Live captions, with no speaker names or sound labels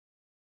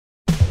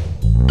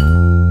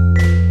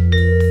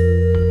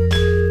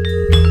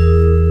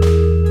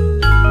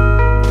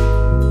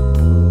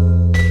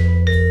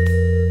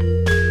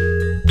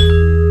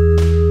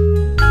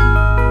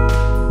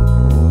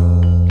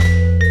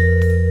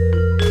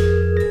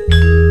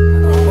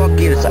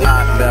gives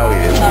art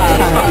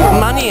value?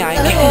 Money, I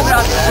guess.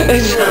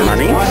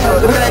 Money?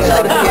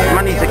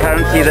 Money's the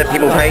currency that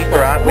people pay for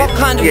art. What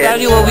kind of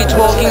value are we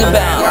talking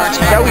about?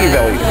 Value.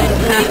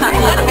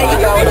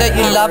 That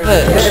you love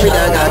it.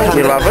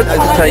 You love it?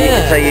 So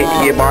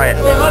you buy it?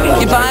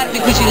 You buy it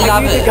because you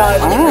love it.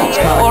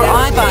 Or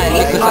I buy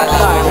it because I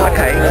love it.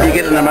 Okay, you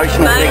get an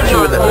emotional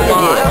connection with it.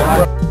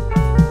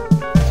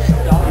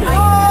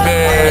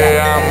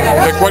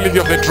 The quality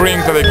of the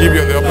drinks that they give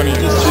you at the opening.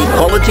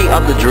 Quality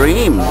of the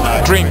dream.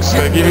 Drinks.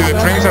 They give you the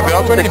drinks at the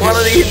opening. The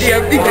quality of the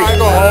opening.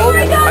 Alcohol.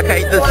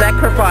 Okay, the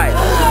sacrifice.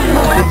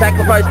 The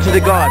sacrifice to the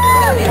god.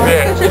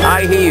 Yeah.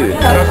 I hear you.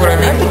 That's what I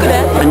mean.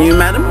 And you,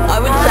 madam? I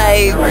would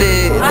say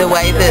the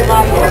way that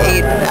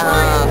it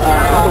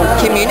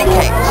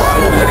communicates.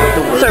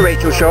 So,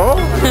 Rachel Shaw,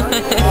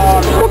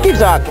 what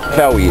gives art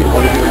value?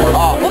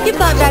 What gives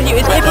art value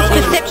is people's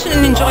perception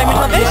and enjoyment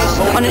of it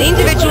on an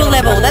individual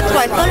level. That's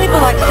why some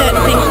people like certain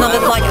things and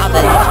others like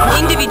others.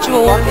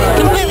 Individual,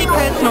 completely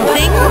personal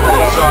things,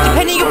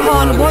 depending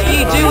upon what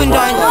you do and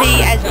don't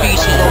see as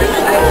beauty.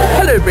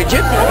 Hello,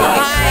 Bridget.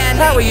 Hi,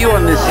 How are you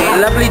on this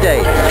lovely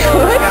day?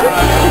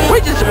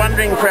 We're just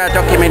wondering for our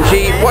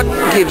documentary, what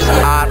gives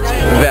art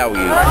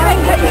value?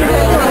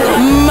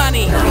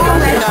 money.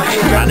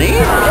 Money?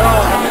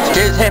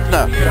 Jez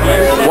Hefner,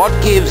 what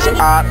gives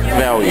art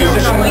value?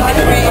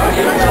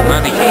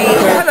 Money.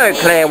 Hello,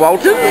 Claire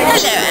Walton.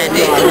 Hello,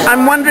 Andy.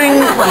 I'm wondering,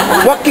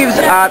 what gives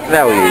art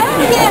value?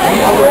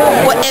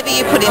 Whatever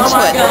you put into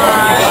it.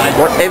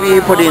 Whatever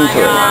you put into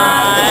it.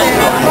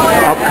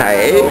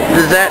 Okay.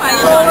 Does that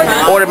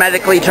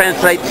automatically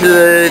translate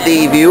to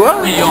the viewer?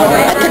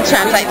 It can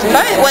translate to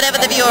both. Whatever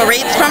the viewer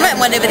reads from it and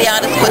whatever the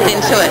artist puts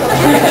into it.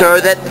 So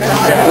that's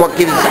what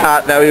gives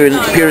art value in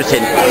its purest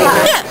sense.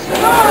 Yeah.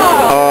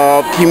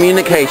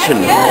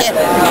 Communication. Yes.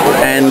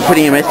 And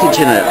putting a message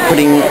in it,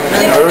 putting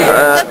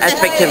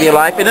aspects of your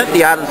life in it,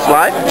 the artist's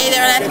life. Either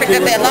an aspect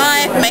of their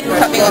life, making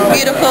something look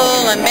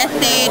beautiful, a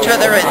message,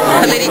 whether it's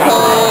political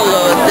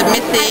or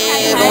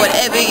submissive or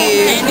whatever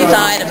you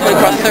decide to put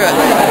across through it.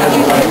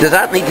 Does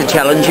art need to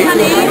challenge you?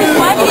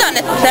 Not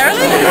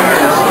necessarily.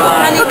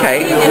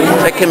 Okay.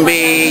 It can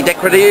be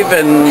decorative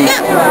and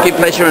give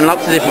pleasure in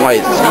lots of different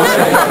ways.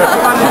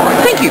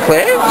 Thank you,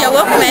 Claire. You're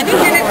welcome, Andy.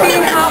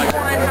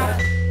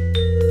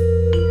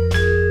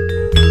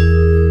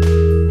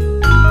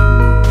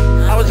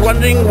 I was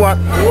wondering what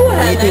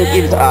you think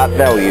gives art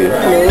value.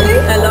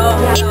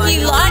 If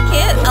you like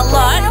it a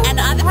lot and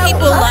other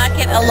people like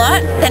it a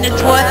lot, then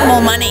it's worth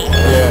more money.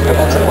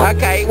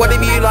 Okay, what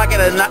if you like it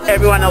and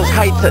everyone else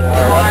hates it?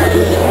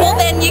 Well,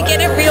 then you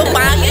get a real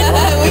bargain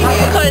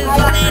because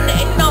then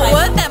it's not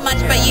worth that much,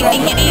 but you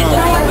think it is.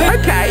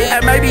 Okay,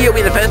 and maybe you'll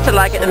be the first to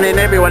like it and then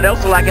everyone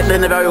else will like it and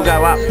then the value will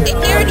go up. If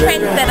you're a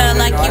trendsetter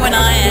like you and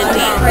I,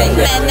 Andy,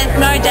 then there's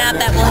no doubt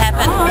that will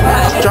happen.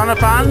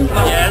 Jonathan?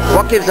 Yes?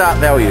 What gives art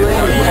value?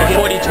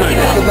 42.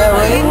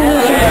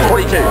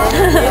 42.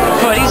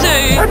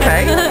 42.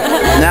 Okay.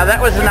 Now that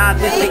was an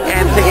artistic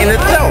answer in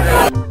itself.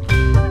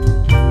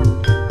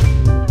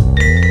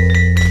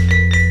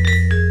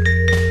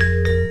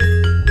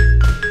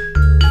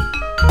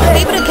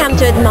 People who come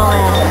to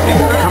admire.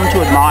 Come to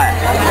admire.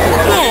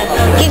 Yeah,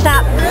 gives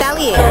up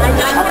value.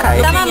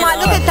 Okay. Someone might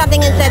look at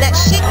something and say that's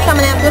shit,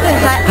 someone else look and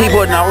say,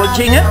 People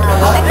acknowledging it?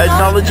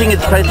 Acknowledging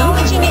its presence?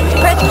 acknowledging its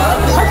presence,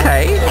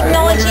 Okay.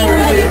 acknowledging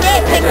the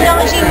depth,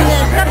 acknowledging the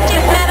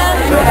subject matter.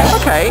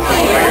 Okay.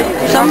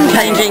 Some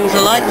paintings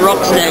are like rock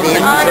stadiums.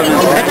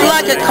 It's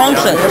like a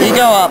concert. You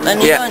go up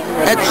and you don't,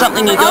 it's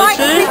something you go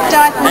to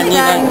and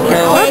you don't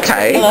go.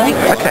 Okay.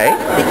 Okay.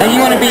 And you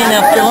want to be in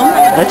our film?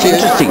 That's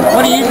interesting.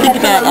 What do you think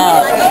about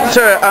art?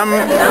 Sir,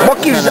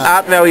 what gives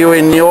art value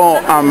in your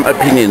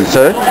opinion,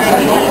 sir?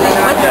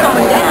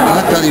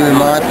 Art value in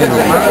my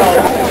opinion.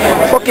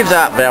 What gives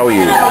art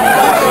value?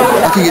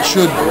 I think it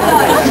should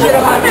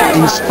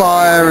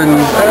inspire and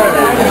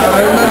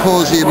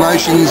cause the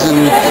emotions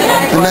and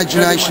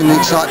imagination and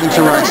excitement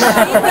to race.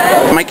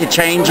 Make a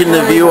change in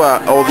the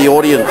viewer or the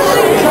audience.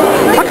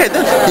 Okay,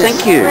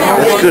 thank you.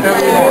 That's good.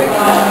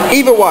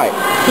 Eva White.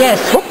 Yes.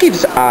 What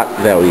gives art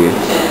value?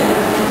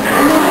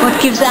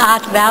 What gives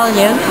art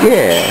value?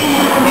 Yeah.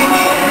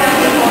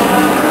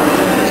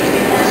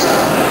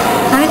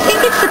 I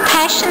think it's the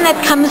passion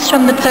that comes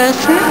from the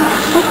person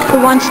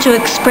who wants to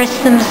express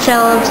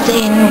themselves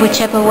in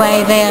whichever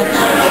way they're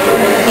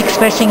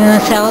expressing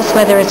themselves,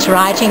 whether it's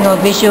writing or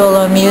visual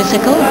or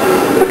musical.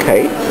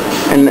 Okay.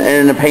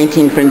 And a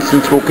painting, for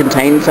instance, will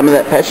contain some of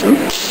that passion?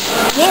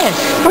 Yes.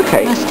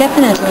 Okay. Most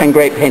definitely. And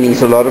great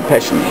paintings, a lot of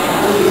passion.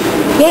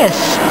 Yes.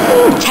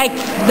 Take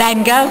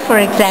Van Gogh, for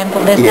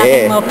example. There's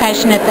nothing more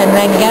passionate than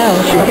Van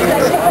Gogh.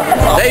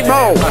 Dave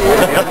Moe.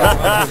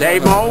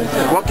 Dave Moe,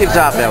 what gives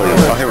art value?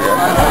 Oh, here we go.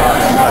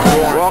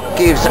 What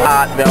gives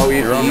art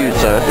value to you,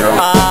 sir?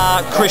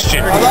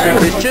 Christian.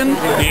 Christian?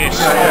 Yes.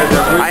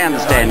 I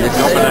understand this.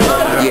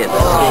 Yes.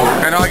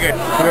 And I get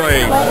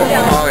really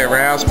highly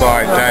aroused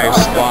by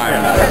Dave's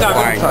playing.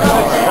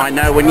 I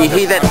know, when you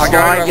hear that I go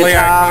slide to Leo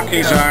guitar,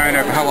 Clucky's zone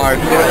of hello.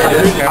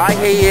 I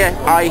hear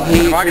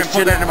If I can put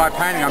Christian. that into my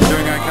painting, I'm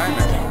doing okay,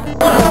 mate.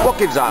 What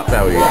gives art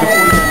value?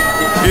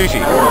 Beauty.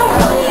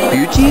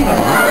 Beauty?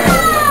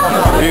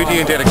 Beauty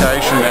and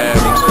dedication and...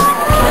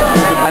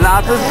 An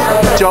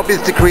artist's job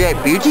is to create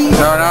beauty?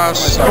 No, an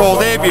artist, well,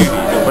 their beauty,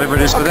 whatever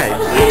it is for them.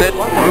 That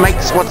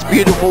makes what's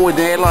beautiful in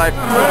their life,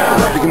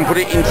 you can put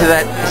it into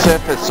that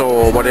surface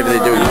or whatever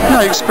they're doing. No,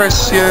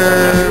 express your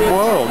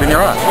world in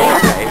your art.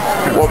 Okay.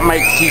 What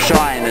makes you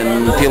shine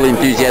and feel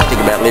enthusiastic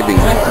about living?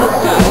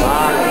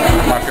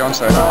 My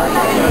fiance.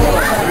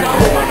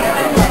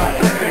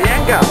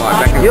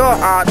 Your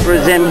art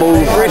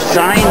resembles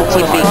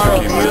scientific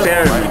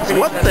experiments.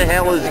 What the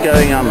hell is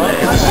going on there?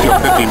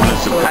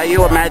 Are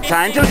you a mad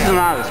scientist or an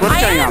artist? What's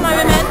going on? I'm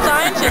a mad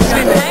scientist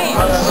with names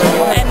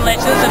and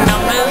letters and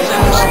numbers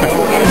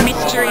and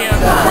mystery of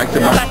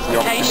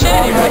classification.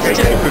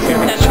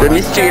 The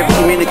mystery of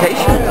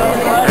communication.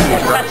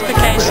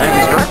 Classification.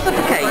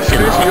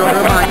 Classification.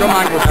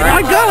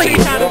 My golly.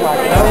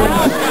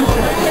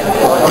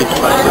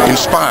 It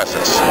inspires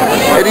us.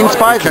 It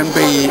inspires us. Can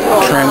be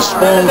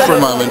transformed for a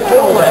moment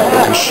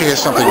and share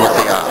something with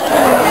the art.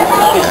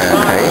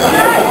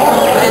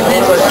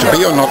 And to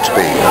be or not to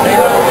be,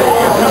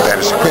 that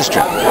is a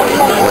question.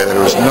 Whether it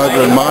was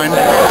noble in mind,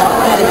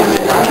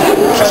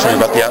 just something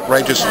about the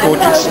outrageous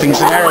fortune,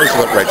 stings and arrows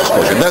of outrageous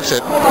fortune. That's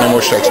it. No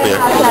more Shakespeare.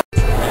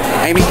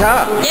 Amy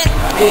Carr. Yes.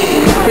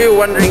 We were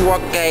wondering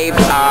what gave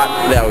art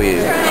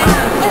value.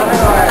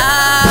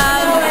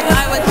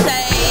 I would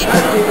say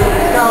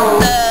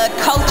the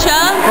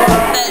culture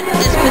that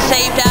is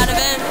perceived out of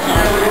it,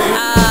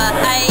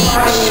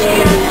 age,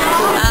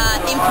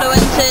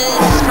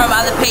 influences from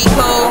other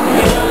people,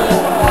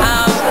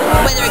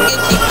 whether it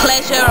gives you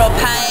pleasure or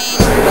pain,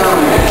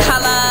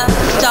 colour,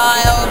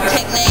 style,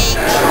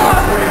 technique.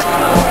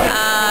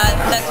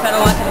 That's about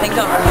all I can think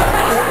of.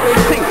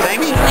 Thanks,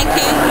 Amy. Thank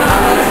you.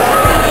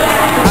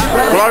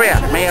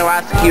 Gloria, may I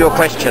ask you a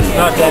question?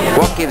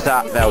 What gives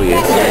art value?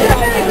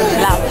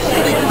 Love.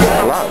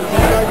 Love.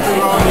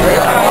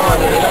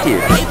 Thank you.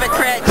 If it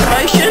creates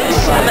emotions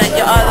that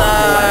you're either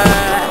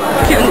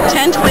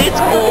content with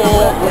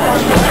or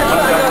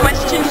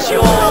questions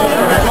your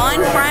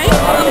mind frame,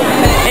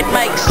 it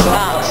makes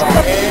art.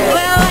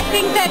 Well, I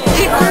think that's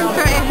different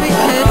for every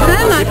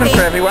person. Different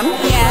for everyone?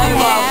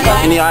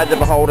 Yeah. In the eye of the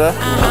beholder?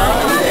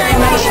 Very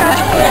much so.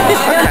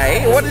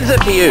 Okay, what is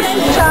it for you?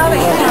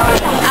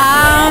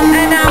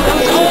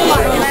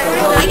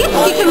 I guess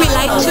you can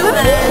relate to it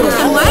in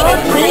some way.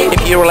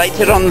 If you relate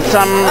it on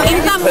some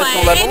In some way,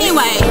 personal level?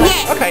 anyway,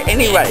 yeah. Okay,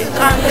 anyway.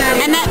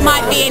 And that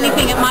might be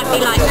anything. It might be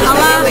like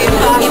colour, it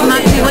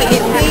might be what you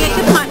see, it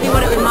just might be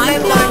what it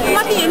reminds you of. It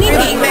might be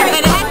anything, but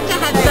it has to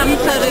have some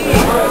sort of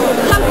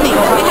something.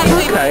 It has to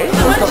Okay.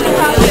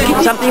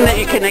 Something that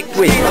you connect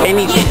with,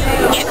 anything.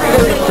 Yes.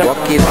 So what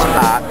gives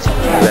art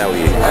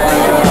value?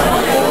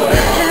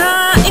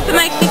 If it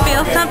makes you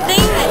feel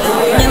something,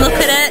 you look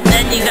at it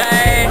and you go,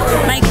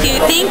 makes you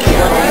think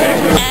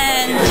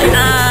and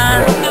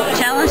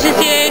challenges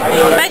you.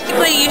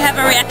 Basically, you have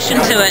a reaction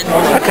to it.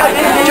 Okay.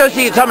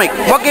 Josie Atomic,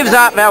 what gives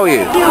art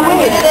value? I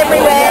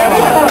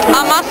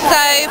must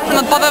say, from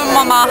the bottom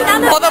of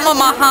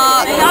my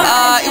heart,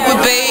 it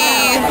would be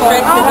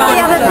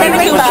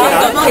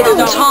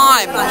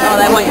time.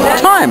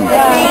 Time.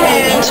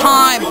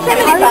 Time.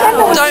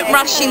 Don't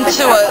rush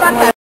into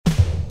it.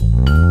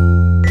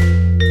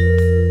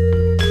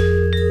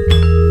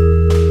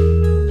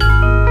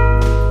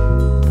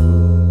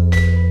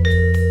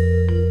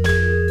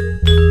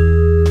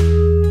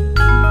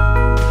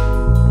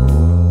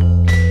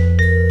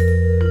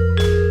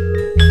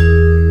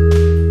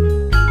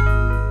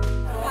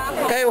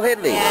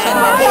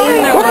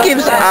 What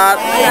gives art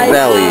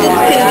value?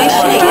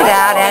 Get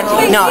out,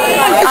 Andy. No.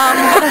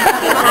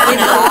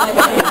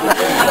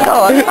 Go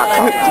on.